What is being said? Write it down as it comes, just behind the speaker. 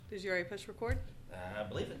Did you already push record? I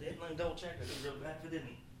believe it did. Let me double check. I did real bad if it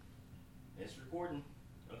didn't. It's recording.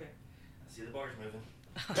 Okay. I see the bars moving.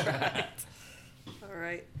 All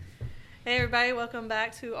right. Hey, everybody. Welcome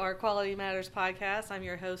back to our Quality Matters podcast. I'm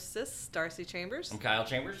your hostess, Darcy Chambers. I'm Kyle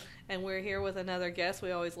Chambers. And we're here with another guest.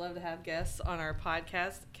 We always love to have guests on our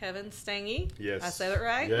podcast. Kevin Stange. Yes. I said it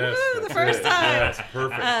right? Yes. Woo, the first time. Yes,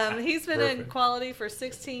 perfect. He's been in quality for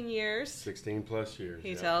 16 years. 16 plus years.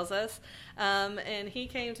 He tells us. And he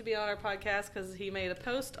came to be on our podcast because he made a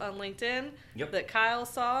post on LinkedIn that Kyle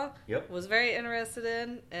saw, was very interested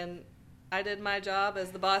in, and I did my job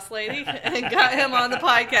as the boss lady and got him on the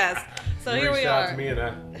podcast. So here we are. Reached out to me and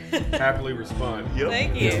I happily respond.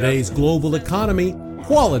 Thank you. In today's global economy,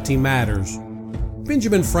 quality matters.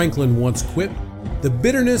 Benjamin Franklin once quipped, "The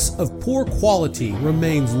bitterness of poor quality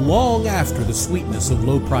remains long after the sweetness of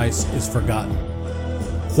low price is forgotten."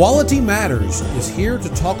 Quality Matters is here to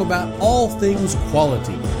talk about all things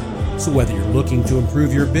quality. So whether you're looking to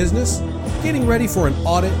improve your business, getting ready for an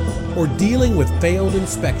audit, or dealing with failed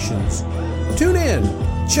inspections, tune in,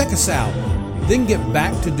 check us out, then get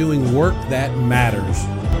back to doing work that matters.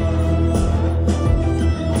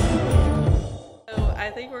 So I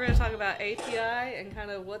think we're going to talk about API and kind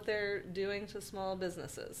of what they're doing to small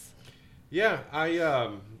businesses. Yeah,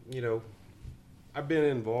 I've been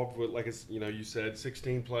involved with, like you said,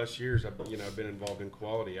 16 plus years. I've been involved in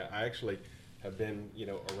quality. I actually have been,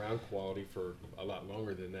 around quality for a lot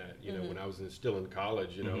longer than that. When I was still in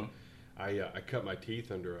college, I cut my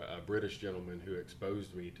teeth under a British gentleman who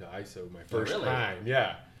exposed me to ISO my first time.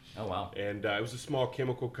 Yeah. Oh, wow. And it was a small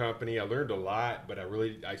chemical company. I learned a lot, but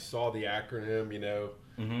I saw the acronym,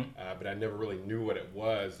 but I never really knew what it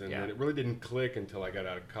was. And then it really didn't click until I got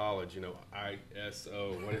out of college,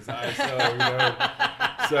 ISO, what is ISO,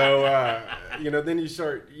 So, then you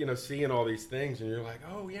start, seeing all these things and you're like,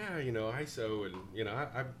 oh yeah, ISO. And,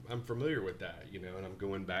 I'm familiar with that, and I'm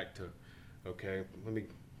going back to, okay, let me,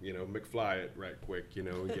 McFly it right quick,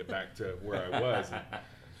 and get back to where I was.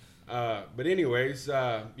 But anyways,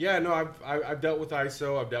 I've dealt with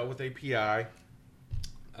ISO, I've dealt with API,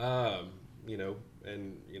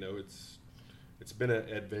 it's been an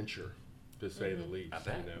adventure, to say the least.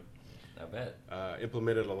 I bet.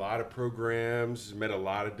 Implemented a lot of programs, met a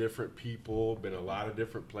lot of different people, been a lot of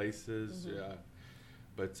different places.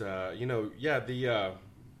 But the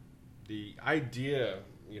idea,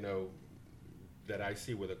 that I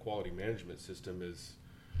see with a quality management system is,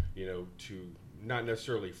 to not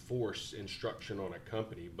necessarily force instruction on a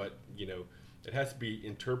company, but it has to be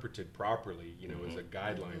interpreted properly, as a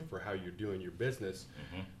guideline for how you're doing your business,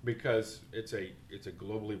 because it's a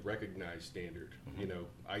globally recognized standard,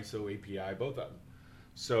 ISO, API, both of them.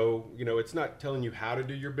 So, it's not telling you how to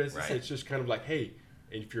do your business. Right. It's just kind of like, hey,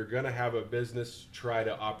 if you're going to have a business, try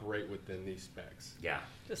to operate within these specs. Yeah.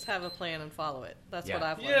 Just have a plan and follow it. That's what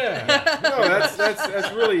I've learned. Yeah. No,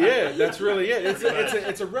 that's really it. That's really it. It's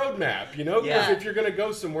a roadmap, because if you're going to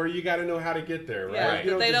go somewhere, you got to know how to get there, right? Yeah.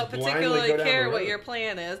 You They don't just blindly particularly go down care the what road. your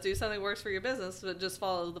plan is. Do something that works for your business, but just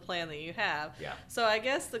follow the plan that you have. Yeah. So I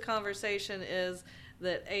guess the conversation is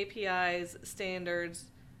that API's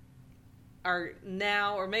standards are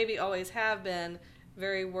now, or maybe always have been,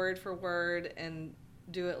 very word for word and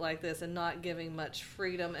do it like this and not giving much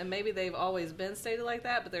freedom. And maybe they've always been stated like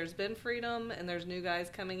that, but there's been freedom and there's new guys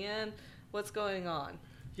coming in. What's going on?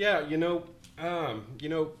 Yeah,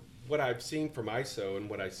 what I've seen from ISO and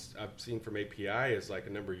what I've seen from API is like a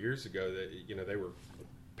number of years ago that, they were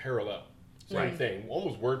parallel. Same thing,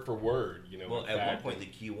 almost word for word, Well, at one point, the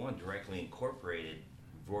Q1 directly incorporated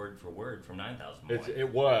word for word from 9001. It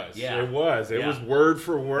was. Yeah. It was word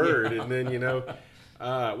for word. And then,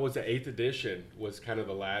 what was the 8th edition was kind of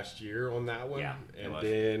the last year on that one. Yeah, and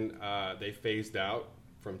then they phased out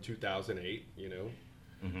from 2008,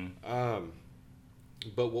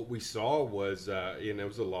 But what we saw was, it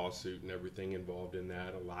was a lawsuit and everything involved in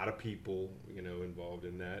that. A lot of people, involved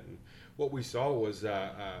in that. And what we saw was,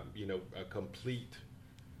 a complete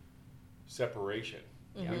separation.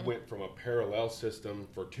 We went from a parallel system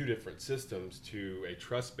for two different systems to a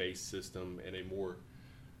trust-based system and a more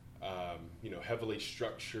heavily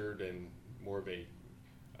structured and more of a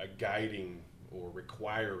guiding or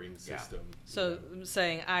requiring system. So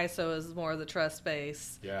saying ISO is more of the trust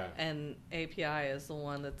base, and API is the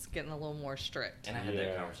one that's getting a little more strict. And I had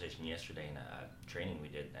that conversation yesterday in a training we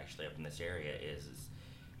did actually up in this area.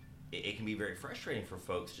 It can be very frustrating for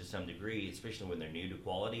folks to some degree, especially when they're new to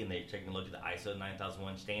quality and they're taking a look at the ISO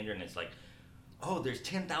 9001 standard and it's like, oh, there's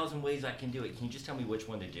 10,000 ways I can do it. Can you just tell me which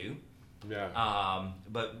one to do? Yeah.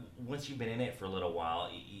 But once you've been in it for a little while,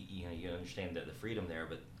 you understand the freedom there.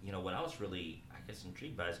 But what I was really, I guess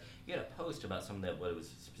intrigued by is you had a post about something that was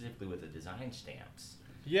specifically with the design stamps.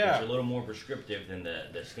 Yeah. Which are a little more prescriptive than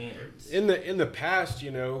the standards. In the past,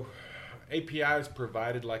 APIs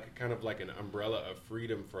provided like a kind of like an umbrella of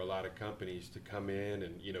freedom for a lot of companies to come in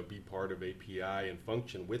and be part of API and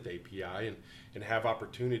function with API and have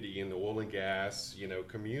opportunity in the oil and gas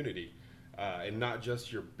community, and not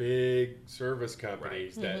just your big service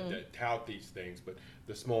companies that tout these things, but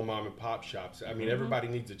the small mom and pop shops. I mean, everybody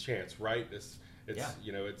needs a chance, right? It's a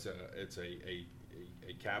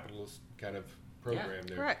capitalist kind of program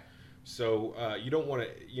there. Correct. So you don't want to,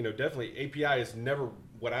 definitely API is never,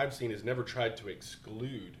 what I've seen is never tried to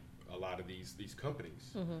exclude a lot of these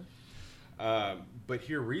companies. But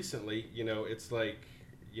here recently, it's like,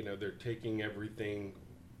 they're taking everything,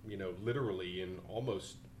 literally and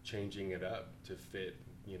almost changing it up to fit,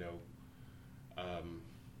 I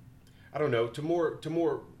don't know, to more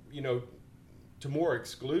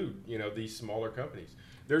exclude, these smaller companies.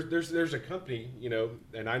 There's a company,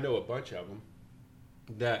 and I know a bunch of them,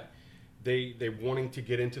 that they wanting to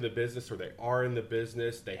get into the business, or they are in the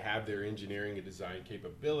business. They have their engineering and design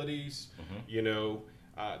capabilities.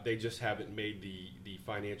 They just haven't made the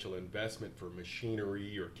financial investment for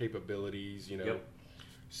machinery or capabilities.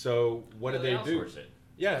 So what do they do? Outsource it.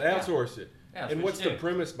 Yeah, they outsource it. Yeah, and what's the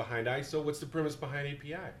premise behind ISO? What's the premise behind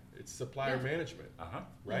API? It's supplier management,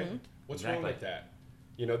 right? What's wrong with that?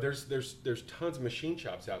 There's tons of machine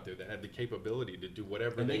shops out there that have the capability to do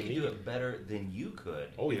whatever they need. And they can do it better than you could.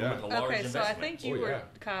 Oh, yeah. With a large Okay, so I investment. think you were,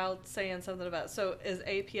 Kyle, saying something about, so is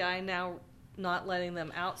API now not letting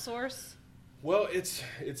them outsource? Well, it's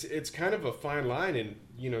kind of a fine line, and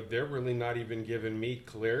they're really not even giving me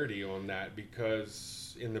clarity on that,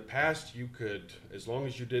 because in the past you could, as long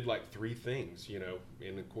as you did like 3 things, in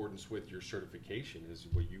accordance with your certification, is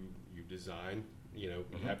what you design, you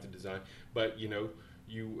have to design, but you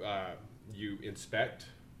inspect,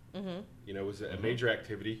 is a major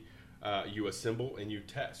activity. You assemble and you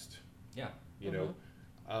test. Yeah.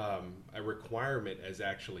 A requirement as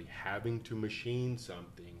actually having to machine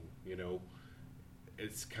something,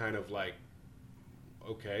 it's kind of like,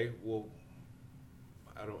 okay, well,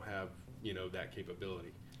 I don't have, that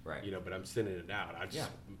capability. Right. But I'm sending it out.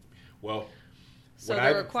 So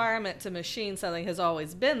the requirement to machine something has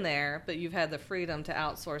always been there, but you've had the freedom to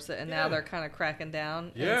outsource it, and now they're kind of cracking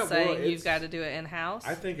down and saying you've got to do it in-house?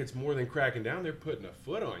 I think it's more than cracking down. They're putting a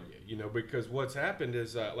foot on you, because what's happened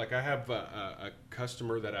is, like I have a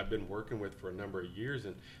customer that I've been working with for a number of years,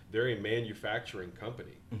 and they're a manufacturing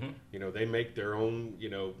company. They make their own,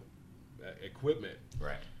 equipment.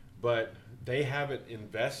 Right. But they haven't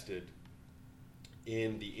invested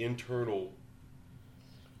in the internal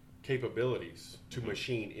capabilities to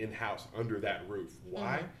machine in-house under that roof.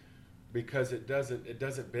 Why? Because it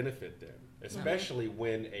doesn't benefit them, especially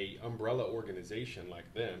when a umbrella organization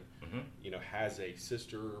like them, has a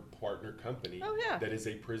sister partner company that is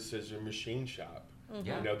a precision machine shop.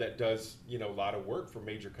 That does a lot of work for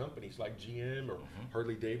major companies like GM or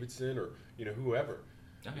Harley Davidson or whoever.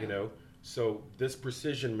 So this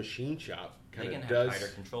precision machine shop kind of does. Tighter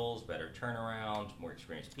controls, better turnaround, more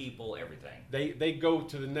experienced people, everything. They go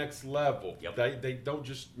to the next level. Yep. They don't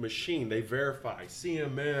just machine. They verify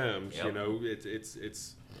CMMs. Yep.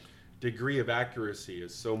 It's degree of accuracy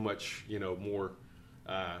is so much more,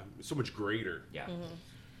 so much greater. Yeah.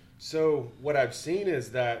 So what I've seen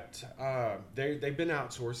is that they've been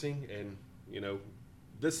outsourcing, and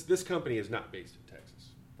this company is not based in Texas.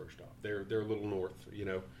 First off, they're a little north.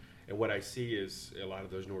 And what I see is a lot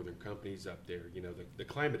of those northern companies up there, the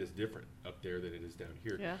climate is different up there than it is down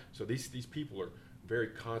here. Yeah. So these people are very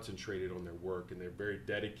concentrated on their work, and they're very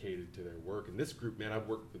dedicated to their work. And this group, man, I've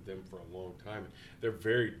worked with them for a long time. They're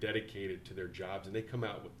very dedicated to their jobs, and they come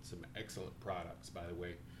out with some excellent products, by the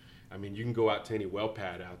way. I mean, you can go out to any well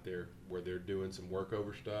pad out there where they're doing some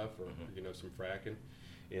workover stuff or, some fracking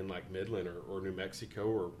in like Midland or New Mexico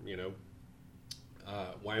or,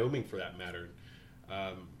 Wyoming for that matter.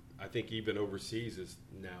 I think even overseas is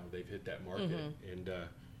now they've hit that market, and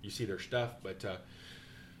you see their stuff. But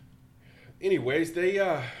anyways, they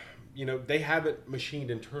haven't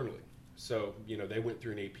machined internally. So they went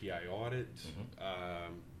through an API audit,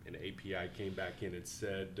 and API came back in and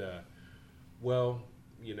said,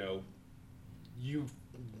 you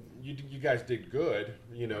guys did good.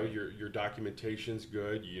 Your documentation's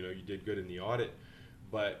good. You did good in the audit,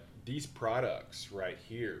 but these products right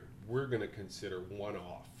here, we're going to consider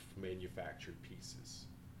one-off manufactured pieces.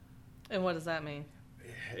 And what does that mean?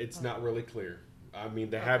 It's not really clear. I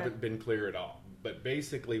mean, they haven't been clear at all. But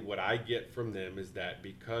basically what I get from them is that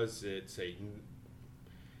because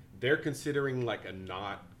they're considering like a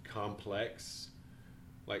not complex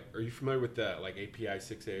like, are you familiar with that, like API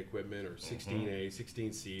 6A equipment or 16A,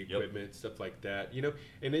 16C equipment, stuff like that, you know,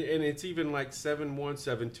 and it's even like 7.1,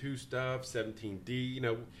 7.2 stuff, 17D, you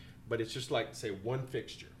know, but it's just like, say, one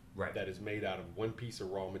fixture that is made out of one piece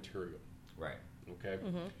of raw material. Right. Okay.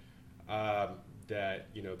 That,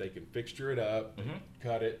 you know, they can fixture it up,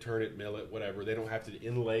 cut it, turn it, mill it, whatever. They don't have to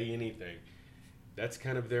inlay anything. That's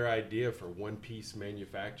kind of their idea for one piece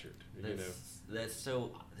manufactured. That's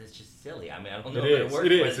just silly. I mean, I don't know.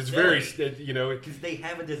 It is. It's very, you know, because they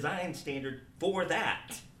have a design standard for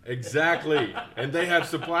that. Exactly, and they have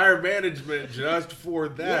supplier management just for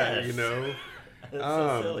that. Yes. You know. That's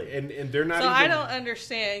so silly. And they're not. So even... I don't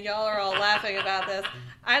understand. Y'all are all laughing about this.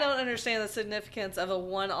 I don't understand the significance of a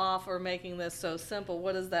one-off or making this so simple.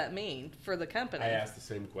 What does that mean for the company? I asked the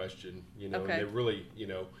same question. You know, Okay. and they really, you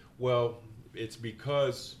know, well, it's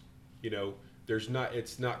because, you know,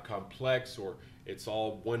 it's not complex, or it's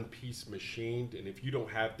all one piece machined, and if you don't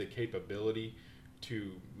have the capability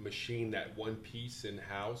to machine that one piece in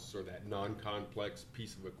house or that non-complex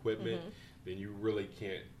piece of equipment, then you really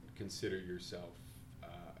can't consider yourself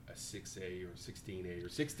a 6A or 16A or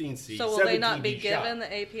 16C. So will they not be 17D given shop.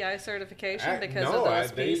 the API certification because No, of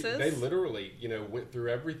those they pieces? They literally, you know, went through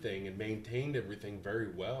everything and maintained everything very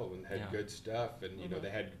well and had good stuff. And, you know, they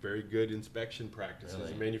had very good inspection practices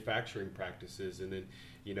and manufacturing practices. And then,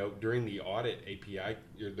 you know, during the audit, API,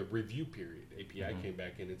 the review period, API came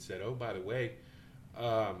back in and said, oh, by the way,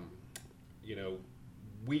 you know,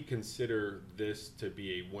 we consider this to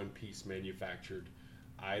be a one-piece manufactured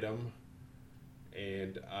item.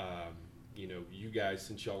 And, you know, you guys,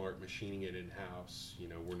 since y'all aren't machining it in-house, you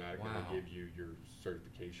know, we're not going to give you your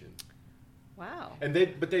certification. Wow. And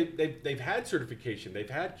they've had certification. They've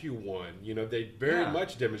had Q1. You know, they very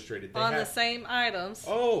much demonstrated. They on the same items.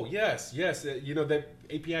 Oh, yes. You know, that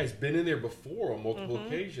API has been in there before on multiple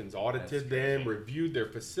occasions, audited them, reviewed their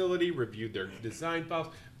facility, reviewed their design files.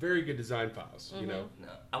 Very good design files, you know. No,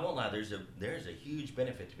 I won't lie. There's a huge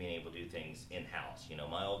benefit to being able to do things in-house. You know,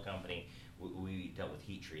 my old company, we dealt with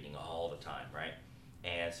heat treating all the time, right?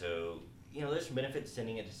 And so, you know, there's some benefit to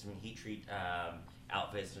sending it to some heat treat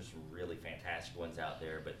outfits. There's some really fantastic ones out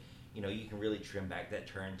there, but you know, you can really trim back that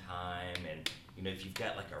turn time, and you know, if you've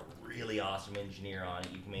got like a really awesome engineer on it,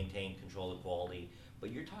 you can maintain control of quality.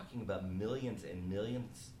 But you're talking about millions and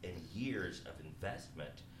millions and years of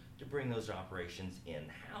investment to bring those operations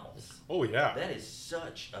in-house. Oh, yeah. That is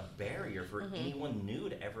such a barrier for anyone new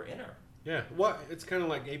to ever enter. Yeah, well, it's kind of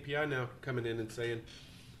like API now coming in and saying,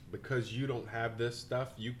 because you don't have this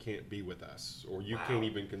stuff, you can't be with us, or you can't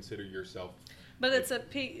even consider yourself. But it's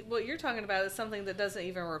what you're talking about is something that doesn't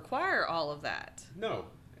even require all of that. No,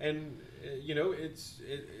 and you know,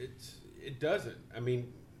 it doesn't. I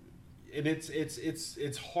mean, and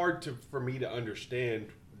it's hard for me to understand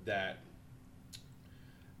that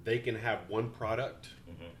they can have one product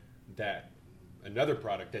that another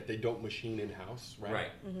product that they don't machine in house, right?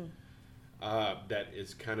 That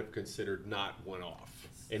is kind of considered not one-off,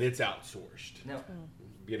 and it's outsourced. Now,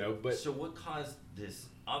 you know, but so what caused this?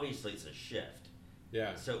 Obviously, it's a shift.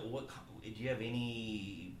 Yeah. So, do you have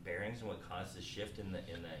any bearings on what caused the shift in the?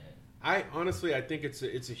 I honestly, I think it's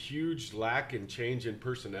a huge lack and change in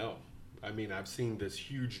personnel. I mean, I've seen this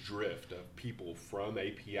huge drift of people from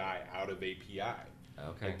API out of API.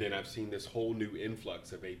 Okay. And then I've seen this whole new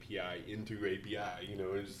influx of API into API. You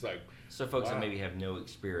know, it's just like, so folks that maybe have no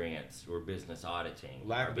experience or business auditing,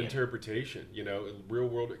 lack of interpretation. You know, real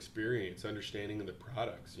world experience, understanding of the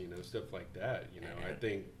products. You know, stuff like that. You know, I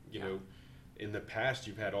think know. In the past,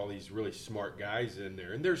 you've had all these really smart guys in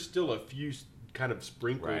there, and there's still a few kind of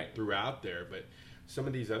sprinkled throughout there. But some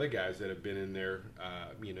of these other guys that have been in there,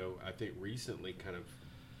 you know, I think recently kind of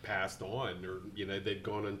passed on, or you know, they've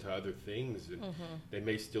gone into other things, and they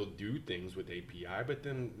may still do things with API, but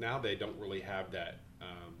then now they don't really have that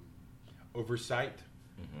oversight,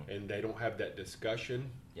 and they don't have that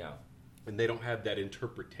discussion, and they don't have that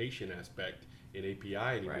interpretation aspect in API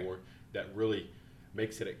anymore that really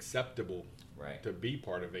makes it acceptable to be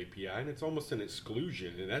part of API, and it's almost an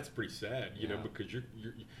exclusion, and that's pretty sad, you know, because you're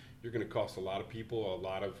going to cost a lot of people a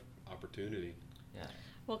lot of opportunity. Yeah.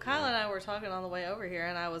 Well, Kyle and I were talking on the way over here,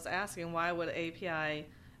 and I was asking why would API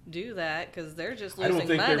do that, because they're just losing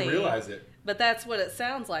money. I don't think they realize it. But that's what it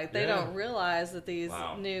sounds like. They don't realize that these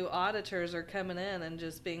new auditors are coming in and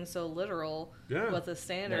just being so literal with the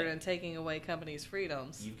standard and taking away companies'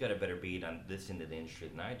 freedoms. You've got a better beat on this end of the industry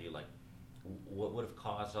than I do. Like, what would have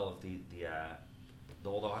caused all of the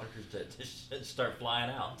old auditors to start flying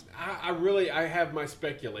out. I have my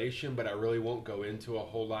speculation, but I really won't go into a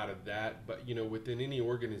whole lot of that. But, within any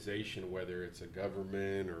organization, whether it's a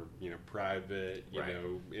government or, private,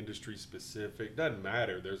 industry specific, doesn't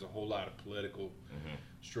matter. There's a whole lot of political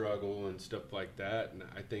struggle and stuff like that. And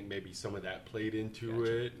I think maybe some of that played into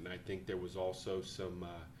it. And I think there was also some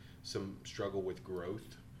struggle with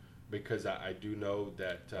growth, because I do know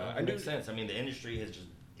that... it makes sense. I mean, the industry has just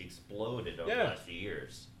exploded over the last few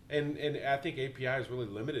years. And I think API has really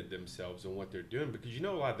limited themselves in what they're doing, because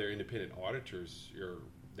a lot of their independent auditors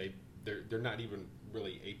they're not even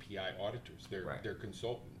really API auditors. They're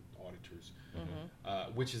consultant auditors,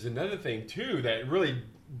 which is another thing too that really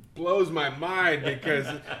blows my mind, because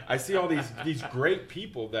I see all these great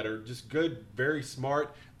people that are just good, very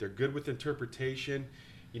smart. They're good with interpretation.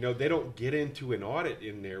 They don't get into an audit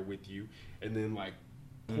in there with you and then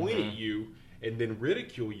point at you and then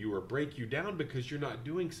ridicule you or break you down because you're not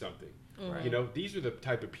doing something. Right. These are the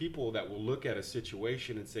type of people that will look at a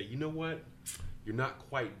situation and say, you know what, you're not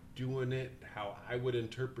quite doing it how I would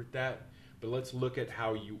interpret that, but let's look at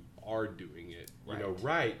how you are doing it,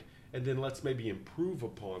 right, and then let's maybe improve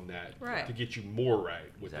upon that to get you more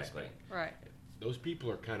right with exactly. this thing. Right. Those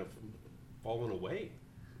people are kind of falling away.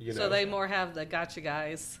 So they more have the gotcha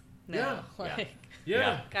guys now.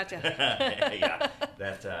 Yeah. Gotcha. Yeah.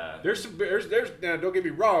 That there's now, don't get me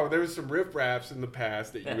wrong, there's some riffraffs in the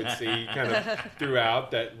past that you would see kind of throughout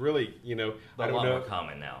that really, but a lot more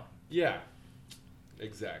common now. Yeah.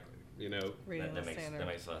 Exactly. That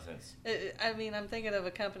makes a lot of sense. I mean, I'm thinking of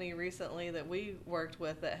a company recently that we worked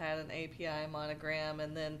with that had an API monogram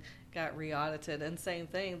and then got re-audited, and same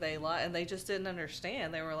thing, they just didn't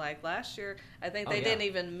understand. They were like, last year, I think didn't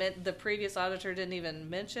even the previous auditor didn't even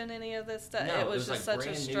mention any of this stuff. No, it was just such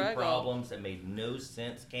brand a struggle. New problems that made no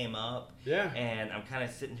sense came up. Yeah. And I'm kind of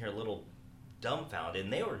sitting here a little dumbfounded,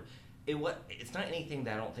 and it's not anything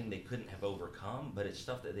that I don't think they couldn't have overcome, but it's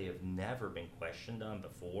stuff that they have never been questioned on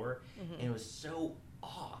before, and it was so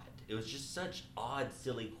odd. It was just such odd,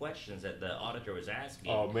 silly questions that the auditor was asking.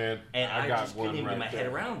 Oh man, and I got just couldn't even get my head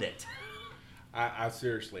around it. I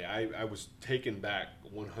seriously, I was taken back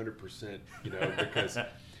 100%, because,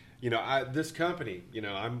 this company,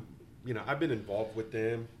 I've been involved with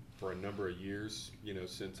them for a number of years,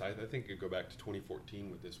 since I think I go back to 2014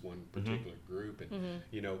 with this one particular group, and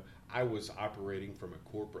I was operating from a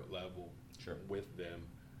corporate level with them.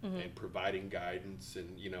 And providing guidance,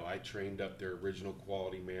 and I trained up their original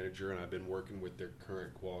quality manager, and I've been working with their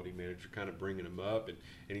current quality manager, kind of bringing them up, and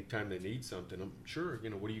anytime they need something, I'm sure,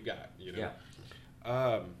 what do you got,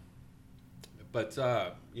 but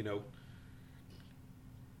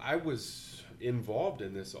I was involved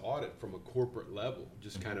in this audit from a corporate level,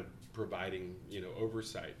 just kind of providing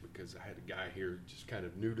oversight, because I had a guy here just kind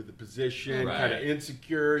of new to the position, kind of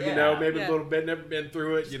insecure, maybe a little bit, never been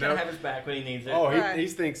through it, just have his back when he needs it. Oh, he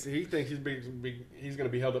thinks he's going to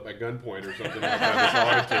be held up by gunpoint or something like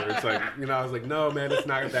that. This auditor. It's like, I was like, no man, it's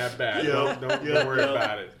not that bad. Don't worry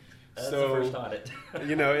about it. That's the first audit.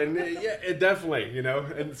 And it definitely,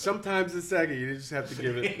 and sometimes the second, you just have to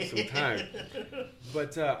give it some time.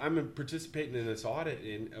 But I'm participating in this audit,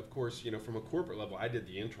 and of course, from a corporate level, I did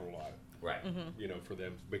the internal audit. Right. For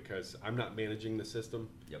them, because I'm not managing the system.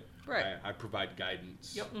 Yep. Right. I provide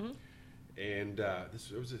guidance. Yep. And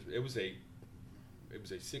it was a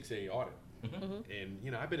 6A audit,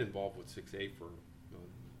 and I've been involved with 6A for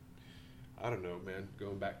I don't know, man,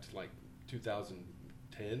 going back to like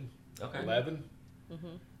 2010. 11,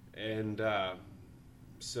 and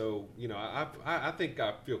so I think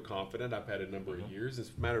I feel confident. I've had a number of years. As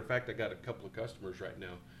a matter of fact, I got a couple of customers right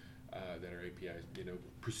now that are APIs,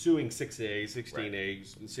 pursuing 6A,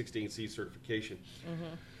 16A, and 16C certification.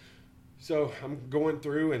 So I'm going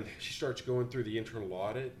through, and she starts going through the internal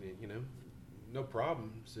audit, and no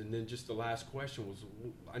problems. And then just the last question was,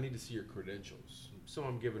 I need to see your credentials. So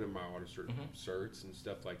I'm giving him my audit certs and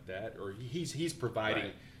stuff like that, or he's providing.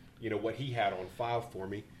 Right. What he had on file for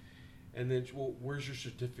me. And then, well, where's your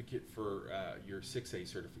certificate for your 6A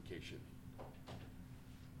certification?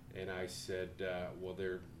 And I said, well,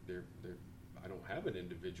 I don't have an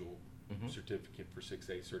individual certificate for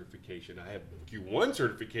 6A certification. I have Q1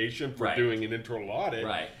 certification for doing an internal audit.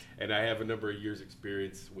 Right. And I have a number of years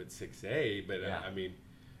experience with 6A, but I mean,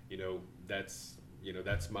 that's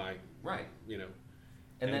my... Right.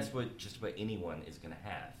 And that's what just about anyone is going to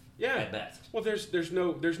have. Yeah. At best. Well, there's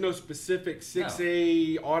no specific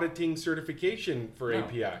 6A auditing certification for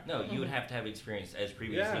API. No, you would have to have experience as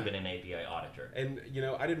previously been an API auditor. And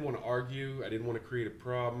I didn't want to argue. I didn't want to create a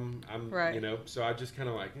problem. So I just kind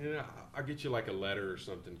of like, I'll get you like a letter or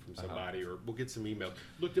something from somebody, or we'll get some emails.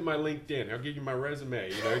 Looked at my LinkedIn. I'll give you my resume.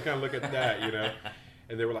 You kind of look at that.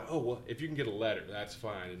 And they were like, oh well, if you can get a letter, that's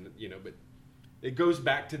fine. And but it goes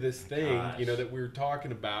back to this thing, that we were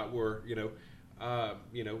talking about, where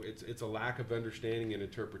it's a lack of understanding and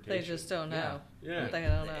interpretation. They just don't know. Yeah. They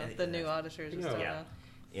don't know. The new auditors just don't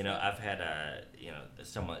know. I've had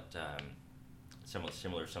somewhat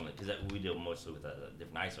similar, because we deal mostly with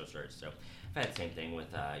different ISO certs. So I've had the same thing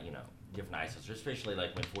with different ISOs, especially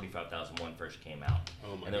like when 45001 first came out.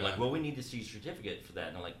 Oh my and they're God. like, well, we need to see a certificate for that.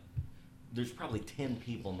 And I'm like, there's probably 10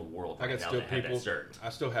 people in the world I right got now still that have people. that cert. I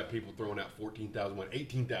still have people throwing out 14,001,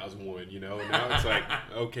 18,001. And now it's like,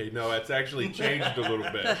 okay, no, that's actually changed a little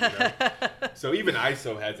bit. So even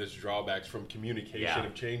ISO has its drawbacks from communication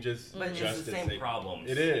of changes. But it's the same problems.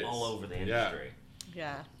 It is all over the industry.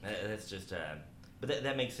 Yeah. That's just. But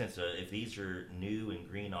that makes sense. If these are new and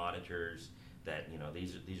green auditors, that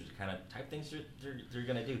these are the kind of type things they're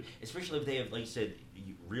going to do, especially if they have, like you said,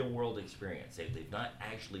 real world experience. They've not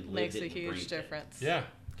actually lived Makes it a and huge breathed difference. it. Yeah.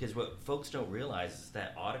 Because what folks don't realize is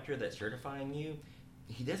that auditor that's certifying you,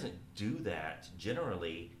 he doesn't do that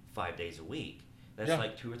generally 5 days a week. That's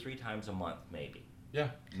like 2 or 3 times a month, maybe. Yeah.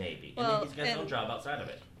 Maybe. Well, and then he's got his own job outside of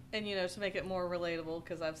it. And to make it more relatable,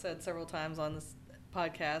 because I've said several times on this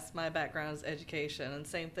podcast, my background is education, and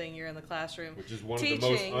same thing, you're in the classroom, which is one teaching. of the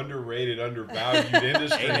most underrated, undervalued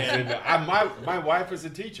industries. My wife is a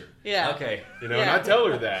teacher. Yeah. Okay. And I tell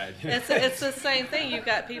her that. It's the same thing. You've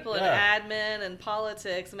got people in admin and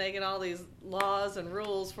politics making all these laws and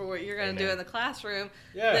rules for what you're going to do in the classroom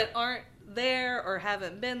that aren't there or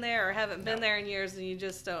haven't been there in years, and you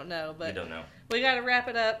just don't know. But you don't know. We got to wrap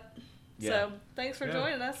it up. Yeah. So thanks for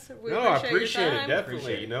joining us. We I appreciate appreciate your it time.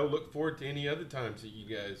 definitely. Appreciate it. Look forward to any other times that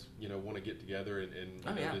you guys want to get together and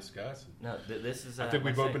discuss. No, this is. I think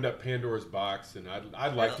we've opened up Pandora's box, and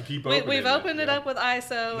I'd like to keep opening. We've opened it up with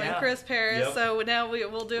ISO and Chris Paris, so now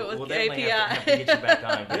we'll do it with API. Have to get you back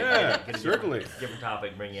on. Get a certainly. Different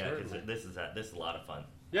topic, bring you out, because this is a lot of fun.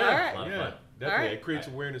 Yeah, All right. definitely. All right. It creates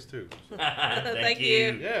awareness too. Thank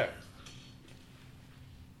you. Yeah.